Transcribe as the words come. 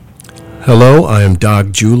Hello, I am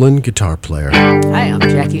Doug Juhlin, guitar player. Hi, I'm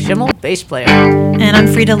Jackie Schimmel, bass player. And I'm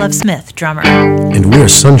Freda Love Smith, drummer. And we're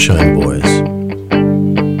Sunshine Boys.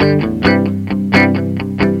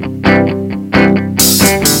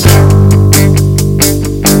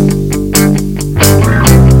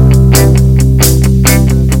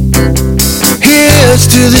 Here's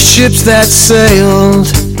to the ships that sailed,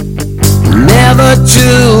 never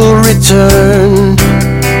to return.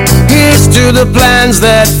 Here's to the plans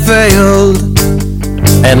that failed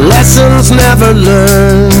and lessons never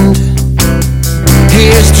learned.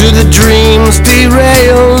 Here's to the dreams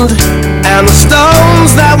derailed and the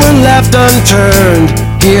stones that were left unturned.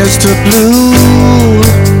 Here's to blue.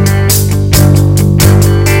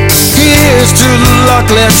 Here's to the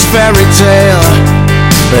luckless fairy tale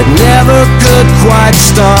that never could quite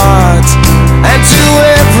start, and to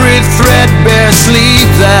every threadbare sleeve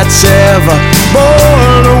that's ever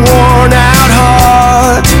borne a worn-out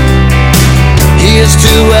heart. Here's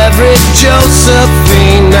to every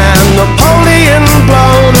Josephine and Napoleon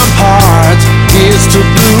blown apart. Here's to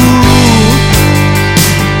blue.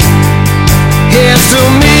 Here's to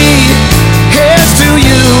me. Here's to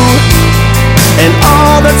you, and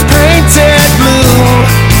all that's painted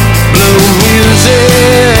blue. Blue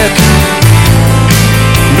music.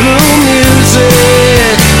 Blue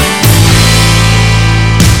music.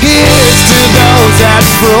 Here's to those that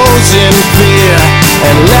froze in fear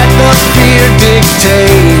and let the fear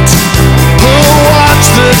dictate, who watch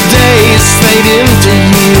the days fade into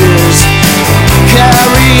years,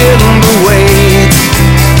 carrying the weight.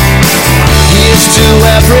 Here's to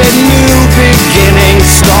every new beginning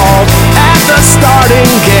stalled at the starting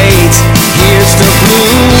gate. Here's to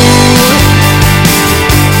blue.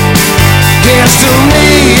 Here's to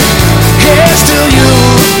me. Here's to you,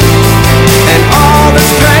 and all that's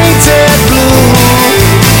painted blue.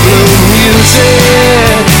 Blue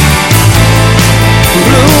music.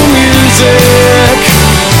 Blue music.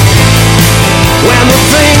 When the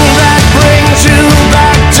thing that brings you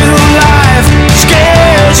back to life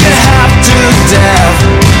scares you half to death,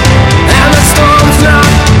 and the storm's not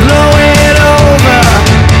blowing over,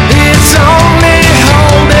 it's only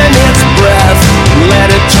holding its breath. Let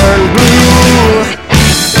it turn blue.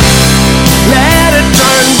 Let it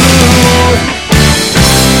turn blue.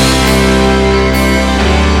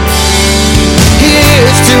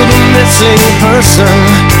 Here's to the missing person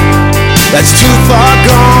that's too far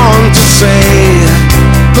gone to say,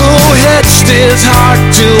 who hitched his heart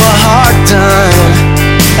to a hard time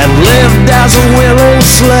and lived as a willing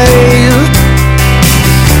slave.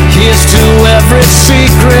 Here's to every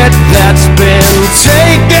secret that's been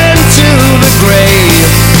taken to the grave.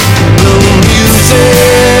 Blue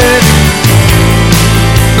music.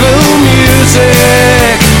 Blue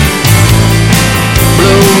music.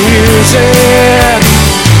 Blue music.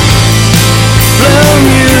 Blue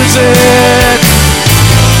music.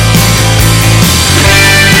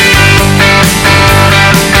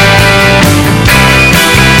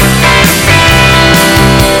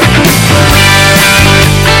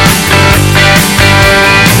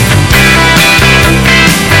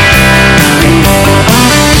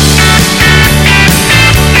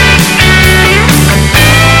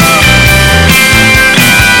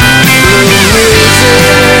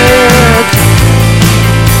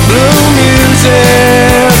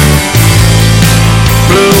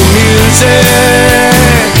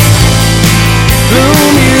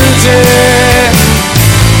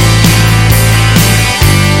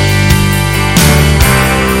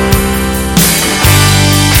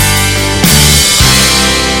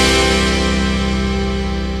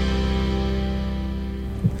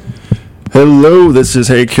 Hello, this is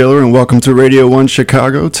Hey Killer, and welcome to Radio 1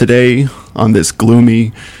 Chicago. Today, on this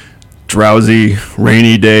gloomy, drowsy,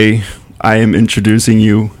 rainy day, I am introducing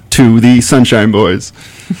you to the Sunshine Boys.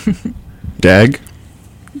 Dag,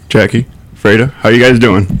 Jackie, Freda, how you guys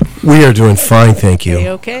doing? We are doing fine, thank you.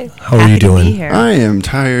 Okay. How are you doing? I am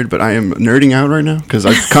tired, but I am nerding out right now because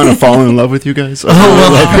I've kind of fallen in love with you guys. I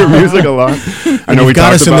love your music a lot. I know we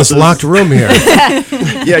got talked us in about this locked room here.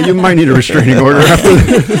 Yeah, you might need a restraining order after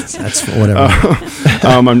this. That's whatever.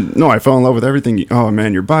 I fell in love with everything. Oh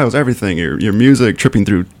man, your bios, everything, your music, Tripping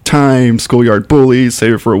Through Time, Schoolyard Bullies,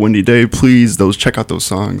 Save It for a Windy Day. Please, check out those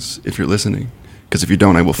songs if you're listening. Because if you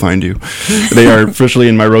don't, I will find you. They are officially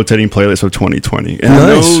in my rotating playlist of 2020. And nice.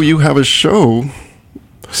 I know you have a show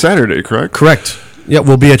Saturday, correct? Correct. Yeah,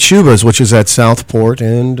 we'll be at Shuba's, which is at Southport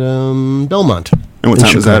and Belmont. And what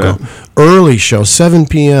time is that at? Early show, 7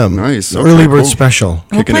 p.m. Nice. Okay, Early bird special.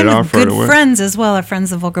 Kicking it off right away. Good friends as well. Our friends,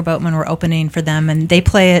 the Volker Boatmen, were opening for them, and they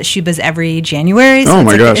play at Shuba's every January. So oh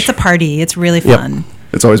my gosh. It's a party. It's really fun. Yep.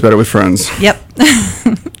 It's always better with friends. Yep.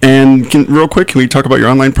 And real quick, can we talk about your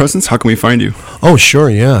online presence? How can we find you? Oh, sure,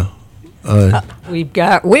 yeah. We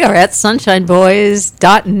are at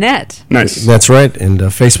sunshine.boys.net. Nice. That's right. And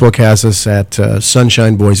Facebook has us at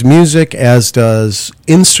Sunshine Boys Music, as does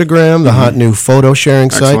Instagram, the hot new photo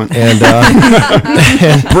sharing Excellent. site.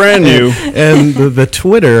 And Brand new. And the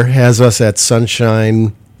Twitter has us at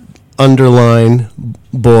Sunshine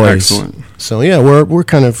 _Boys. Excellent. So yeah, we're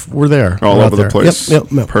there. All We're over out the there. place. Yep.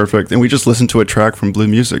 Perfect. And we just listened to a track from Blue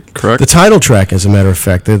Music, correct? The title track, as a matter of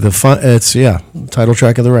fact, the title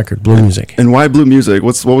track of the record, Blue Music. And why Blue Music?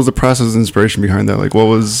 What was the process and inspiration behind that? Like, what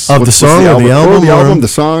was The song or the album? Or the album, the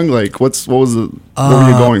song. Like, what were you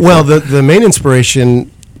going Well, for? the main inspiration,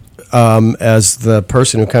 as the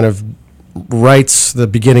person who kind of writes the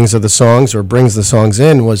beginnings of the songs or brings the songs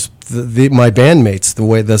in, was my bandmates,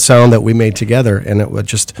 the sound that we made together, and it would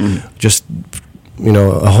just a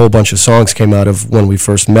whole bunch of songs came out of when we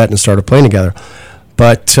first met and started playing together.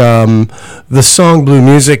 But the song Blue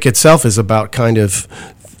Music itself is about kind of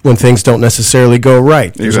when things don't necessarily go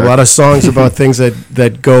right. There's a lot of songs about things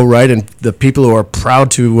that go right, and the people who are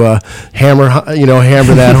proud to hammer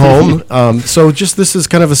that home. So just this is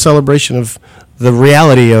kind of a celebration of the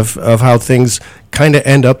reality of how things kind of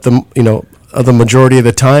end up the majority of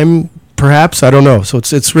the time, perhaps. I don't know. So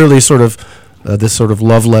it's really sort of this sort of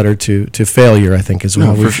love letter to failure, I think, is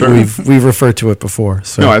how we've referred to it before.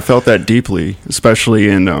 So. No, I felt that deeply, especially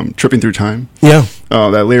in Tripping Through Time. Yeah.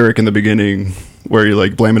 That lyric in the beginning where you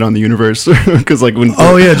like blame it on the universe, because like when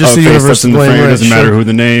just the universe in the frame, it doesn't matter who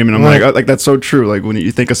the name, and I'm right. like that's so true. Like when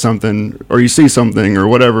you think of something or you see something or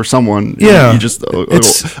whatever, someone, yeah, you just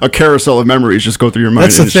a carousel of memories just go through your mind.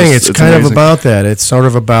 That's the thing. It's kind amazing. of about that. It's sort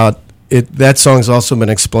of about it. That song's also been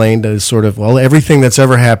explained as sort of, well, everything that's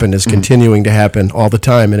ever happened is continuing to happen all the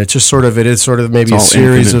time, and it's just sort of maybe a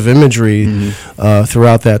series of imagery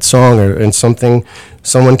throughout that song, and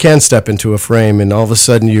someone can step into a frame, and all of a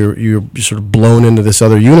sudden you're sort of blown into this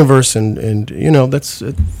other universe, and that's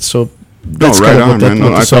it. So that's right kind of on, what the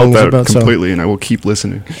man. I song felt is that about. completely, and I will keep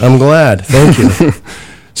listening. I'm glad. Thank you.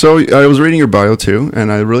 So I was reading your bio too, and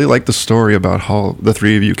I really liked the story about how the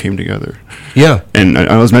three of you came together. Yeah, and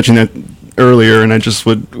I was mentioning that earlier, and I just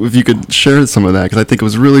would, if you could share some of that, because I think it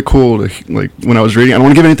was really cool to, like, when I was reading. I don't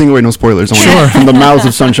want to give anything away, no spoilers. I want from the mouths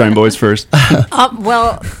of Sunshine Boys first.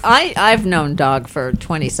 Well, I've known Dog for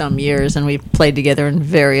 20-some years, and we've played together in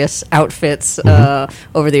various outfits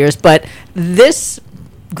over the years. But this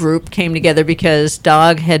group came together because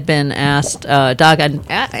Dog had been asked, Dog and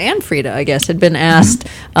Freda, I guess, had been asked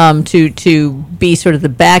to be sort of the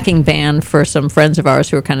backing band for some friends of ours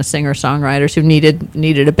who were kind of singer-songwriters who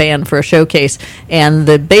needed a band for a showcase. And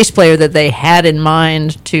the bass player that they had in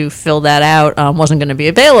mind to fill that out wasn't going to be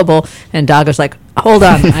available. And Dog was like, hold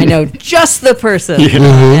on, I know just the person.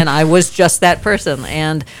 And I was just that person.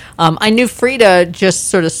 And I knew Freda just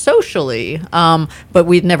sort of socially, but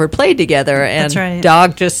we'd never played together. And That's right.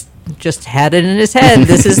 Dog just had it in his head.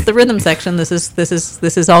 This is the rhythm section. This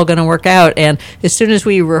is all going to work out. And as soon as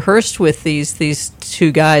we rehearsed with these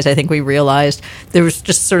two guys, I think we realized there was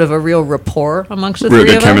just sort of a real rapport amongst the Real three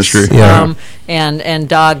good of chemistry. us. Yeah. And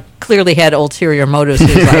Dog clearly had ulterior motives. He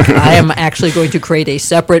was like, I am actually going to create a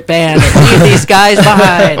separate band and leave these guys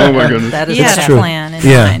behind. Oh my goodness. That is He had what's a happening. plan in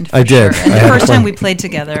Yeah, mind. I did. Sure. And I the had a first plan. time we played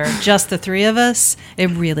together, just the three of us,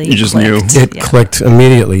 it really You just clicked. knew. It clicked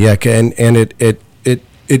immediately, yeah, and it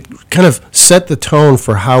kind of set the tone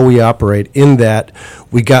for how we operate. In that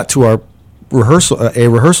we got to our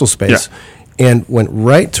rehearsal space, and went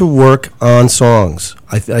right to work on songs.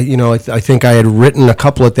 I think I had written a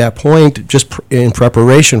couple at that point just in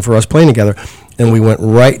preparation for us playing together. And we went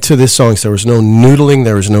right to this song. So there was no noodling,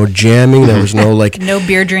 there was no jamming, there was no No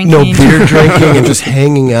beer drinking. and just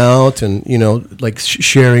hanging out and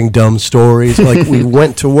sharing dumb stories. Like we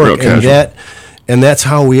went to work, Real casual. and that's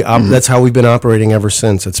how we've been operating ever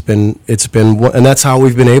since. It's been, and that's how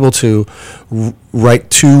we've been able to write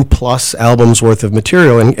 2+ albums worth of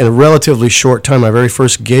material in a relatively short time. My very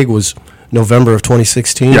first gig was November of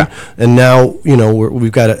 2016, and now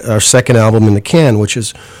we've got our second album in the can, which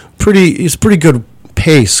is pretty good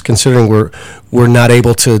pace considering we're not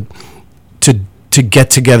able to get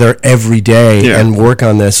together every day and work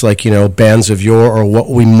on this like bands of yore, or what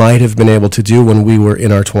we might have been able to do when we were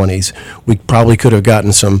in our 20s. We probably could have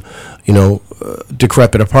gotten some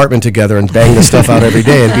decrepit apartment together and bang the stuff out every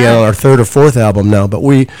day and be on our third or fourth album now. But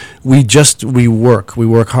we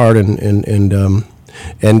work hard and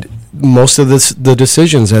most of the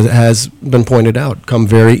decisions has been pointed out come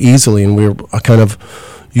very easily, and we're kind of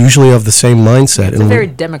usually of the same mindset. It's a very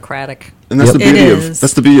democratic And that's Yep. the beauty It of is.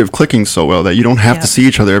 that's the beauty of clicking so well, that you don't have Yep. to see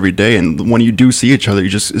each other every day, and when you do see each other,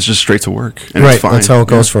 it's just straight to work. And Right, it's fine. that's how it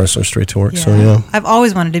goes Yeah. for us. So straight to work. So yeah. I've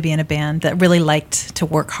always wanted to be in a band that really liked to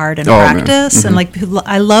work hard and Oh, man. practice, and like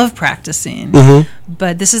I love practicing.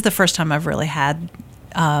 But this is the first time I've really had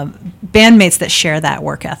bandmates that share that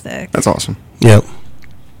work ethic. That's awesome. Yep.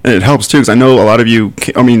 And it helps too, because I know a lot of you.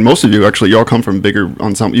 I mean, most of you actually, y'all come from bigger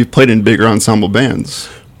ensemble. You've played in bigger ensemble bands.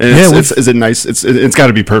 And Yeah, is it nice? It's got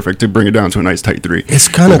to be perfect to bring it down to a nice tight three. It's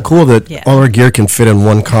kind of cool that Yeah. all our gear can fit in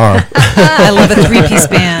one car. I love a 3-piece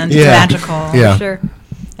band. It's Yeah. magical. Yeah. Sure.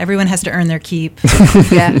 Everyone has to earn their keep.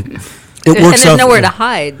 Yeah. It And works there's out. nowhere to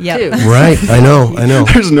hide, Yep. too. Right. I know.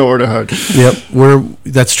 There's nowhere to hide. Yep.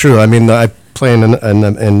 That's true. I mean, I play in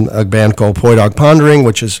a band called Pondering,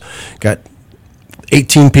 which has got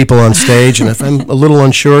 18 people on stage, and if I'm a little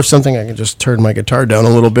unsure of something, I can just turn my guitar down a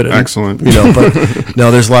little bit. And, Excellent. But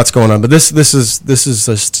no, there's lots going on. But this is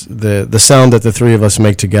just the sound that the three of us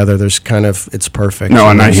make together. There's it's perfect. No,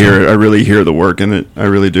 and I So- really hear the work in it. I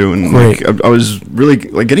really do. And Great. like, I was really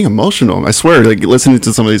like getting emotional. I swear, like listening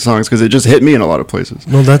to some of these songs, because it just hit me in a lot of places.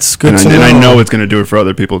 Well, that's good. And I know it's going to do it for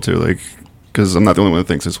other people too. Like, because I'm not the only one that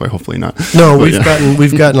thinks this way. Hopefully not. No, But,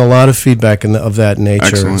 we've gotten a lot of feedback of that nature.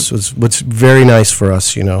 Excellent. So it's very nice for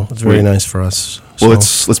us. It's very Great. nice for us. Well,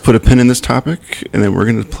 So- let's put a pin in this topic, and then we're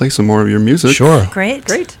going to play some more of your music. sure. Great.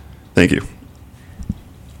 Great. Thank you.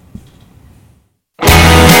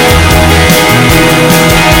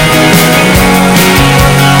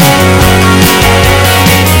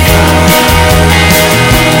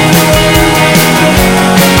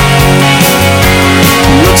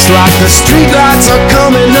 Looks like the streetlights are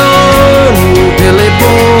coming on, Billy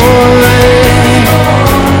boy.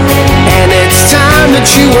 And it's time that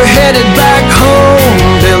you were headed back home,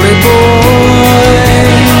 Billy boy.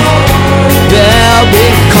 They'll be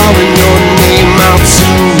calling your name out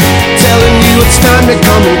soon, telling you it's time to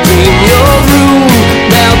come and clean your room.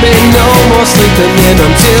 There'll be no more sleeping in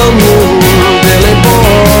until noon, Billy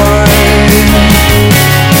boy.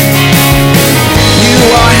 You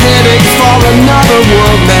are headed for another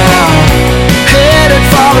world now, headed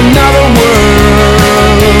for another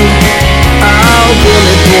world. Oh,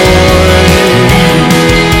 Billy boy.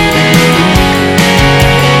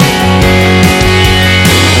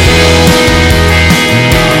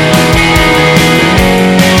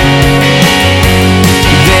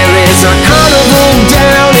 There is a carnival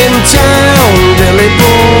down in town, Billy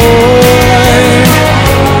boy.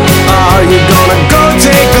 Are you gonna go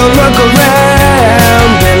take a look around,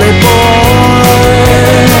 Billy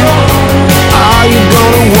boy? Are you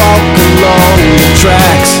gonna walk along the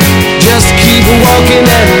tracks? Just keep walking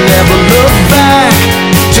and never look back,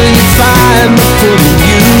 till you find the feeling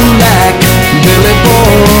you lack, Billy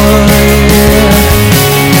boy.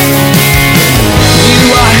 You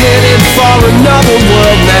are headed for another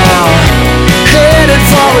world now, headed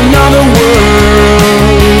for another world.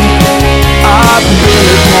 Ah,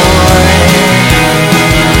 Billy boy.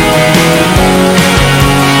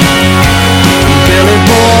 Billy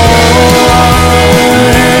boy.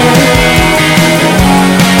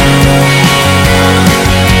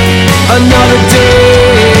 Another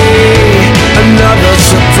day, another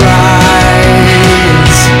surprise,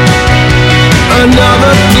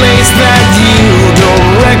 another place that you don't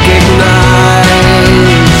recognize.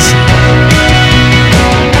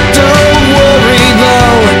 Don't worry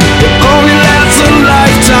though, it only lasts a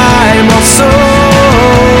lifetime or so.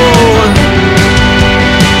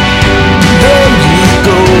 There you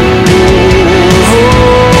go.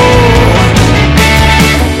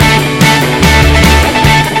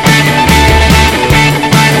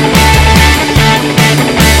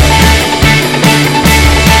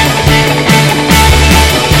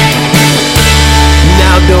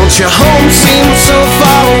 Now don't your home seem so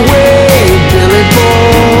far away, Billy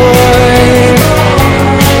boy?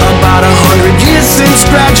 About 100 years since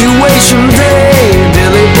graduation day,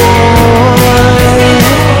 Billy boy.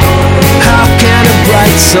 How can a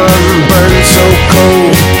bright sun burn so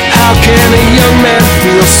cold? How can a young man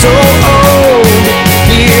feel so old?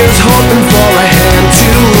 He is hoping for a hand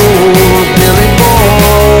to hold, Billy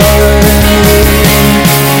boy.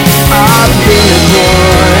 Ah, Billy boy.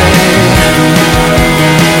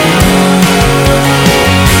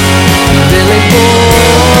 Billy boy.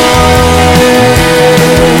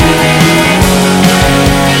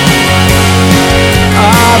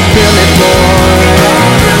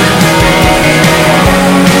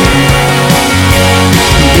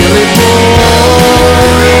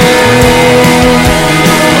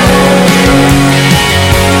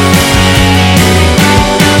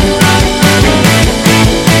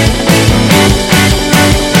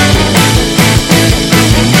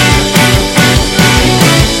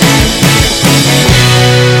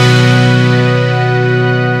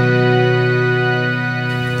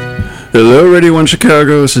 Hello, Radio 1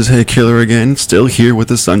 Chicago. This is Hey Killer again, still here with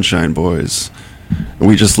the Sunshine Boys.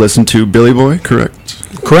 We just listened to Billy Boy, correct?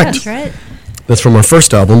 Correct. That's right. That's from our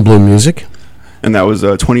first album, Blue Music. And that was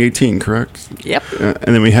 2018, correct? Yep.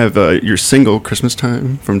 And then we have your single, Christmas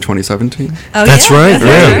Time, from 2017. Oh, That's yeah. right.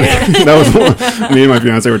 Yeah. That was one. Me and my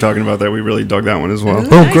fiance were talking about that. We really dug that one as well.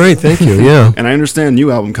 Oh, great. Thank you. Yeah. And I understand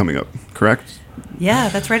new album coming up, correct? Yeah,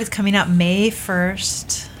 that's right. It's coming out May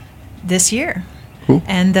 1st this year. Cool.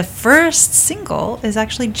 And the first single is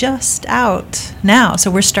actually just out now.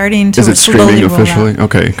 So we're starting to Is it slowly streaming roll officially? out.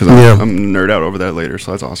 Okay, because Yeah. I'm nerd out over that later,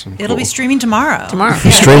 so that's awesome. It'll Cool. be streaming tomorrow. Tomorrow.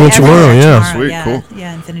 Yeah, Streaming everywhere tomorrow, yeah. Sweet, yeah, cool.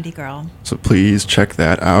 Yeah, Infinity Girl. So please check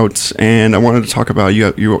that out. And I wanted to talk about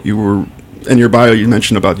you were in your bio. You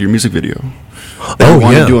mentioned about your music video. That you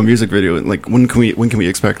want to do a music video. Like when can we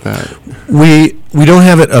expect that? We don't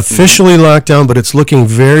have it officially locked down, but it's looking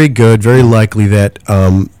very good. Very likely that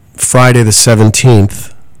Friday the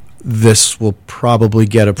 17th, this will probably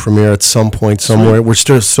get a premiere at some point somewhere. Sweet.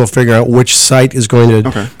 We're still figuring out which site is going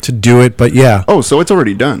to do it, but yeah. Oh, so it's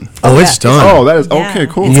already done. Oh, yeah. it's done. Oh, that is Yeah. okay.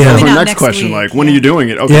 Cool. It's That was coming my out next next question. week. Like, when Yeah. are you doing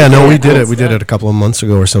it? Okay, Yeah, no, cool, we did cool. it. We did it a couple of months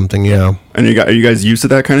ago or something. Yeah. And are you guys used to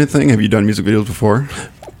that kind of thing? Have you done music videos before?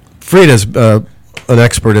 Freda's an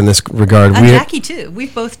expert in this regard. And Jackie too.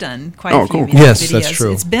 We've both done quite Oh, a few cool. music Yes, videos. that's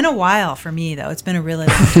true. It's been a while for me though. It's been a really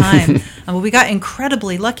long time. But we got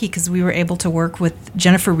incredibly lucky because we were able to work with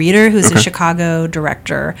Jennifer Reeder, who's a Chicago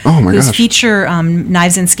director, Oh, my whose gosh. feature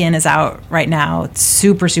Knives and Skin is out right now. It's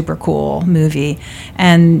super cool movie,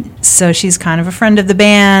 and so she's kind of a friend of the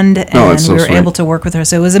band, and that's so we were sweet. able to work with her.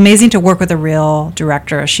 So it was amazing to work with a real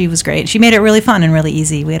director. She was great. She made it really fun and really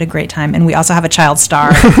easy. We had a great time, and we also have a child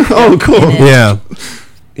star. Oh, cool. in it. Yeah,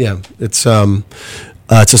 yeah. It's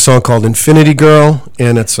a song called "Infinity Girl,"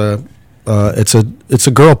 and it's a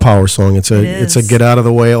girl power song. It's a is. get out of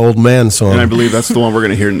the way old man song. And I believe that's the one we're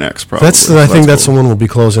going to hear next. Probably. I think that's cool. the one we'll be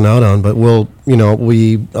closing out on. But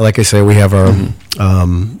we like I say, we have our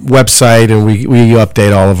website, and we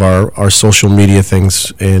update all of our social media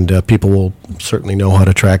things, and people will certainly know how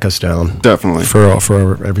to track us down. Definitely.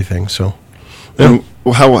 for everything. So. And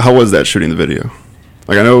how was that shooting the video?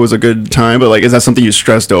 Like, I know it was a good time, but like, is that something you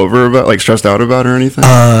stressed out about or anything?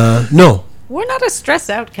 No. We're not a stress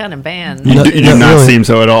out kind of band. You do not not really. seem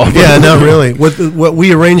so at all. Yeah, not really. What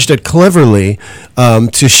we arranged it cleverly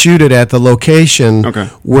to shoot it at the location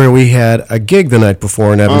where we had a gig the night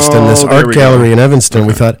before in Evanston, this there art we gallery go. in Evanston.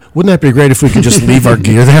 We thought, wouldn't that be great if we could just leave our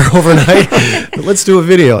gear there overnight? Let's do a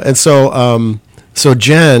video. And so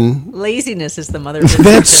Jen, Laziness is the mother of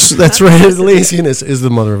invention. that's right. Laziness is the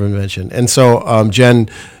mother of invention. And so Jen,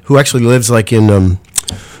 who actually lives like in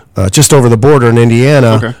just over the border in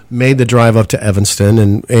Indiana, made the drive up to Evanston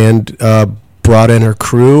and brought in her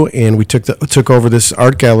crew, and we took over this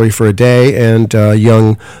art gallery for a day. And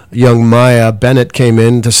young Maya Bennett came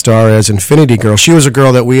in to star as Infinity Girl. She was a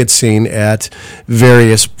girl that we had seen at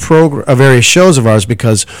various shows of ours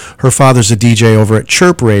because her father's a DJ over at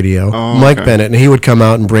Chirp Radio, Mike Bennett, and he would come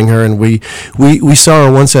out and bring her. And we saw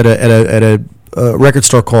her once at a record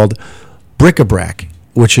store called Bric-a-Brac,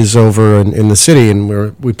 which is over in the city, and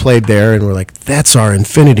we played there, and we're like, that's our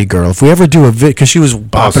Infinity Girl. If we ever do a because she was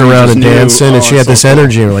bopping around and dancing, and she had this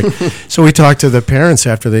energy, and we're like, so we talked to the parents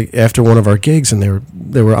after one of our gigs, and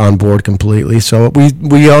they were on board completely. So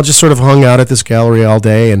we all just sort of hung out at this gallery all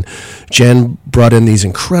day, and Jen brought in these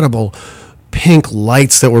incredible pink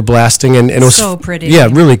lights that were blasting, and it was so pretty. Yeah,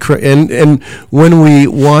 really. And when we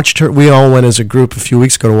watched her, we all went as a group a few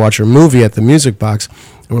weeks ago to watch her movie at the Music Box.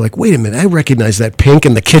 And we're like, wait a minute, I recognize that pink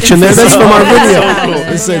in the kitchen there. That's from our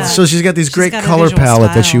video. So she's got these great got a color visual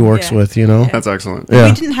palette that she style. works with, That's excellent. Yeah.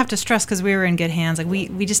 We didn't have to stress because we were in good hands. Like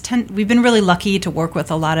we've been really lucky to work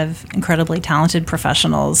with a lot of incredibly talented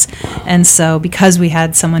professionals, and so because we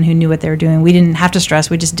had someone who knew what they were doing, we didn't have to stress.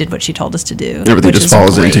 We just did what she told us to do. Everything which just is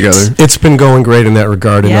falls in great. together. It's been going great in that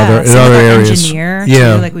regard in other same with our areas. Engineer,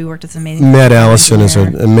 Yeah. too. Like we worked with amazing. Matt Allison is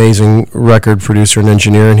engineer. an amazing record producer and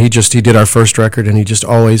engineer, and he did our first record, and he just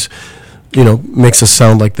always, makes us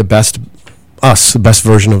sound like the best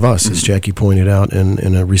version of us, as Jackie pointed out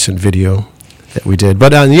in a recent video that we did.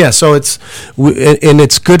 But so it's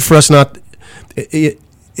good for us not.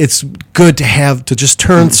 It's good to just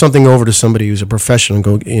turn something over to somebody who's a professional and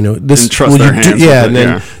go, this. And trust will their you hands with and it, then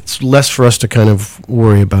yeah. it's less for us to kind of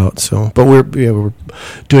worry about. So, but we're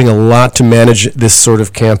doing a lot to manage this sort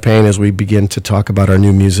of campaign as we begin to talk about our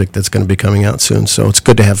new music that's going to be coming out soon. So it's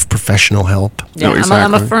good to have professional help. Yeah, No, I'm a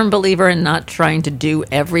exactly. firm believer in not trying to do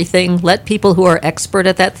everything. Let people who are expert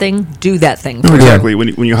at that thing do that thing. No, exactly. When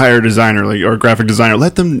you hire a designer or a graphic designer,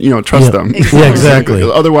 let them trust them. Yeah, exactly.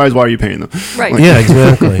 Otherwise, why are you paying them? Right. Yeah,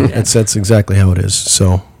 exactly. That's exactly how it is.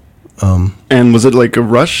 So, And was it like a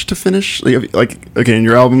rush to finish? Like again,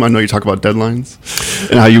 your album, I know you talk about deadlines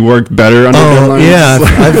and how you worked better under deadlines. Yeah,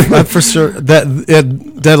 I've for sure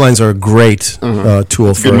deadlines are a great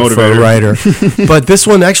tool for a writer. But this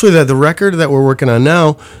one, actually, the record that we're working on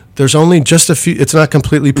now, there's only just a few. It's not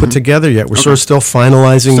completely put together yet. We're sort of still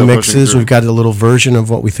finalizing mixes. We've got a little version of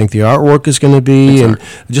what we think the artwork is going to be, and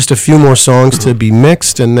just a few more songs to be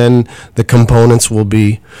mixed, and then the components will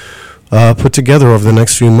be put together over the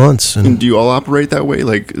next few months. And do you all operate that way?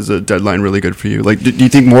 Like, is a deadline really good for you? Like, do you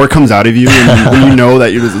think more comes out of you when you know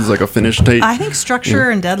that it's like a finished tape? I think structure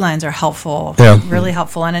and deadlines are helpful, really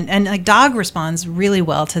helpful. And like Dog responds really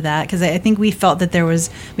well to that, because I think we felt that there was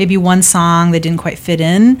maybe one song that didn't quite fit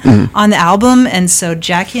in on the album. And so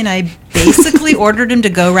Jackie and I basically ordered him to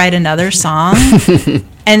go write another song.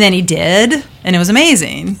 And then he did, and it was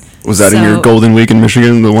amazing. Was that in your Golden Week in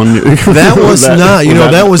Michigan? The one that was not. You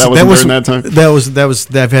know, that was that time. That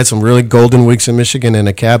was. I've had some really golden weeks in Michigan in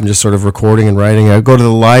a cabin, just sort of recording and writing. I go to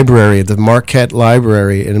the library, the Marquette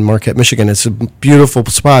Library in Marquette, Michigan. It's a beautiful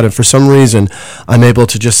spot, and for some reason, I'm able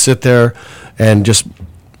to just sit there and just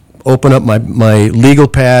open up my legal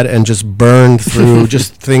pad and just burn through.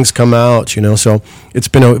 Just things come out, you know. So it's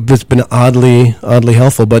been oddly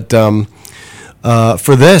helpful, but.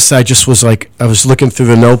 For this, I just was like, I was looking through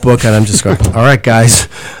the notebook, and I'm just going, all right, guys,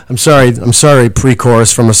 I'm sorry,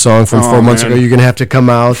 pre-chorus from a song from 4 months ago, you're going to have to come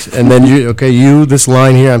out, and then this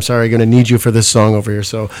line here, I'm sorry, I'm going to need you for this song over here,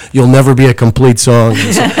 so you'll never be a complete song.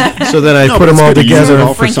 So then I put them all together.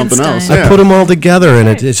 All for something else. I put them all together, and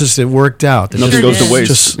it worked out. Nothing goes to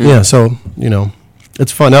waste. So, you know,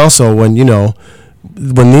 it's fun also when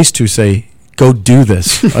these two say, go do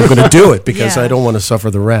this. I'm going to do it because I don't want to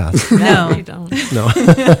suffer the wrath. No, you don't. No.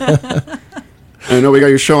 I know we got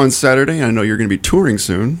your show on Saturday. I know you're going to be touring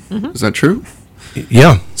soon. Is that true?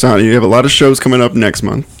 Yeah. So you have a lot of shows coming up next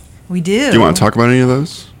month. we do. Do you want to talk about any of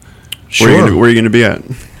those? Sure. Where are you going to be at?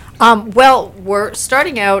 Well, we're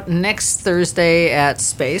starting out next Thursday at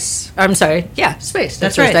Space. I'm sorry, Space.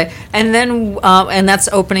 That's Thursday. right. And then, and that's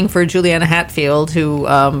opening for Juliana Hatfield, who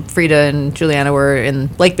Freda and Juliana were in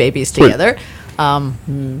Lake Babies together.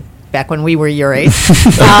 Back when we were your age.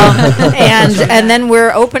 And then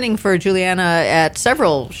we're opening for Juliana at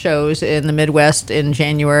several shows in the Midwest in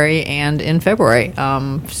January and in February.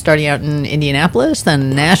 Starting out in Indianapolis,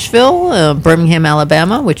 then Nashville, Birmingham,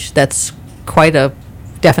 Alabama, which that's quite a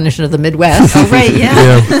definition of the Midwest. Oh, right,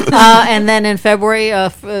 yeah. And then in February,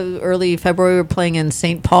 early February, we're playing in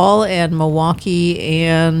St. Paul and Milwaukee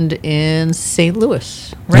and in St.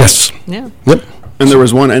 Louis. Right? Yes. Yeah. Yep. And there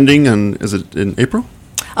was one ending, is it in April?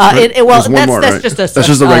 That's right? just That's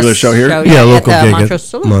just a regular show here? Yeah, local at gig Montrose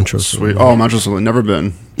Saloon. Montrose. Sweet. Oh, Montrose Saloon. Never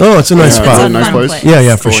been. Oh, it's a nice It's spot. a nice fun place. place.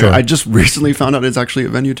 Yeah, for Cool. sure. I just recently found out it's actually a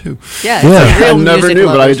venue too. Yeah, Yeah. it's a real I never music knew,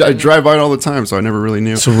 but lovers I venue. drive by it all the time, so I never really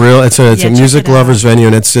knew. It's a check music it out. lovers venue,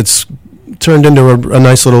 and it's turned into a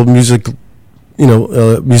nice little music,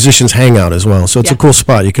 musicians hangout as well. So it's a cool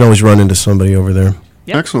spot. You can always run into somebody over there.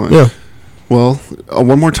 Yep. Excellent. Yeah. Well,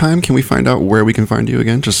 one more time, can we find out where we can find you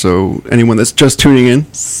again, just so anyone that's just tuning in?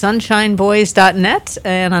 SunshineBoys.net,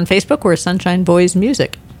 and on Facebook, we're Sunshine Boys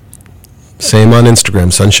Music. Same on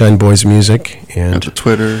Instagram, Sunshine Boys Music, At and the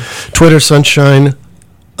Twitter. Twitter, Sunshine_Boys.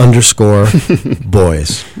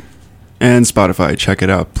 And Spotify. Check it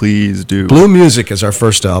out. Please do. Blue Music is our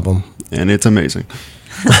first album. And it's amazing.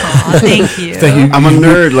 Aw, thank you. I'm a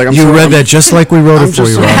nerd. Like You read that just like we wrote it for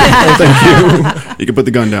you, Rob. Thank you. You can put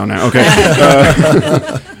the gun down now. Okay.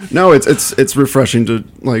 No, it's refreshing to,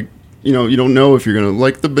 like, you don't know if you're gonna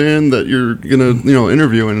like the band that you're gonna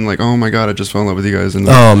interview, and like, oh my god, I just fell in love with you guys. And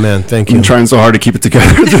Oh, man, thank you. I'm trying so hard to keep it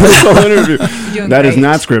together through this whole interview. Doing That is great.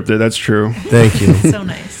 not scripted. That's true. Thank you. So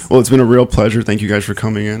nice. Well, it's been a real pleasure. Thank you guys for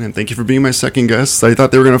coming in, and thank you for being my second guest. I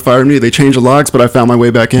thought they were going to fire me. They changed the locks, but I found my way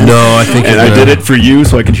back in. No, I think and you're I did gonna- it for you,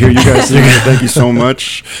 so I could hear you guys singing. Thank you so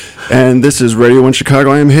much. And this is Radio 1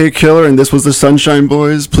 Chicago. I am Hey Killer, and this was the Sunshine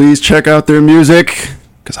Boys. Please check out their music,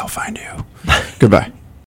 because I'll find you. Goodbye.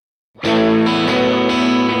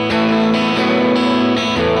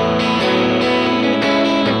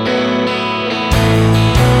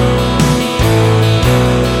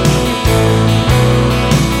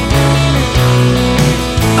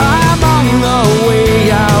 I'm on the way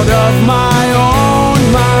out of my own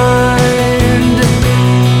mind.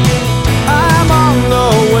 I'm on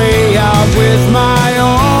the way out with my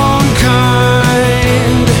own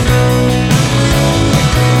kind.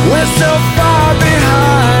 We're so far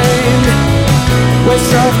behind. We're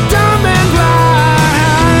so dumb and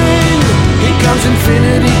blind. Here comes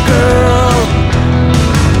Infinity Girl.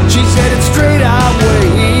 She's headed straight our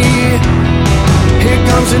way. Here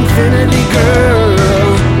comes Infinity Girl.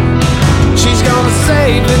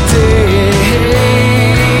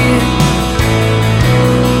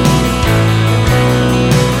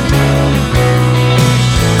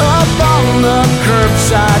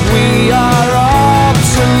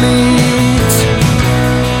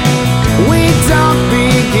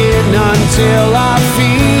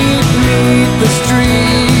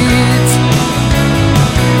 street.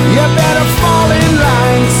 You better fall in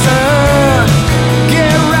line, sir.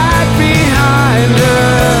 Get right behind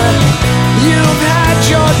her. You've had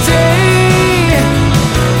your day.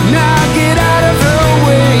 Now get out of her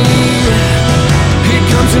way. Here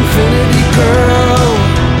comes Infinity Girl.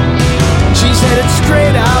 She's headed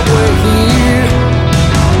straight our way.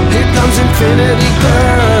 Here comes Infinity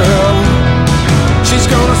Girl. She's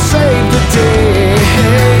gonna save the day.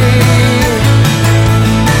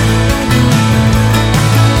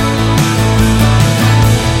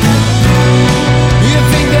 You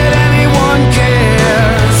think that anyone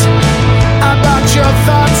cares about your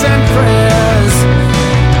thoughts and prayers?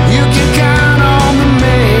 You can count on the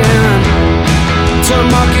man to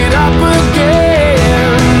muck it up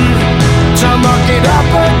again. To muck it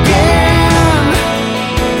up again.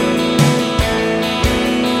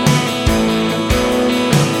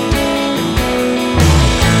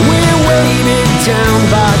 We're weighted down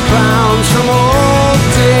by clowns from old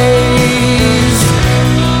days.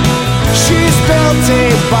 She's built a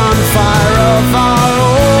bonfire of our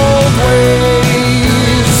old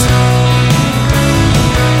ways,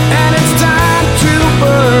 and it's time to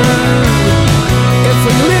burn. If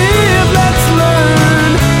we live, let's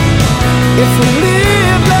learn. If we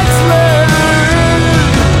live, let's learn.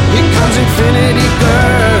 Here comes Infinity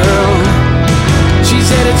Girl. She's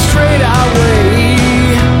headed straight our way.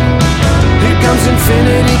 Here comes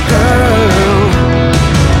Infinity Girl.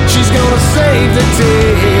 She's gonna save the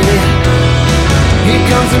day. Here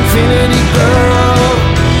comes Infinity Girl.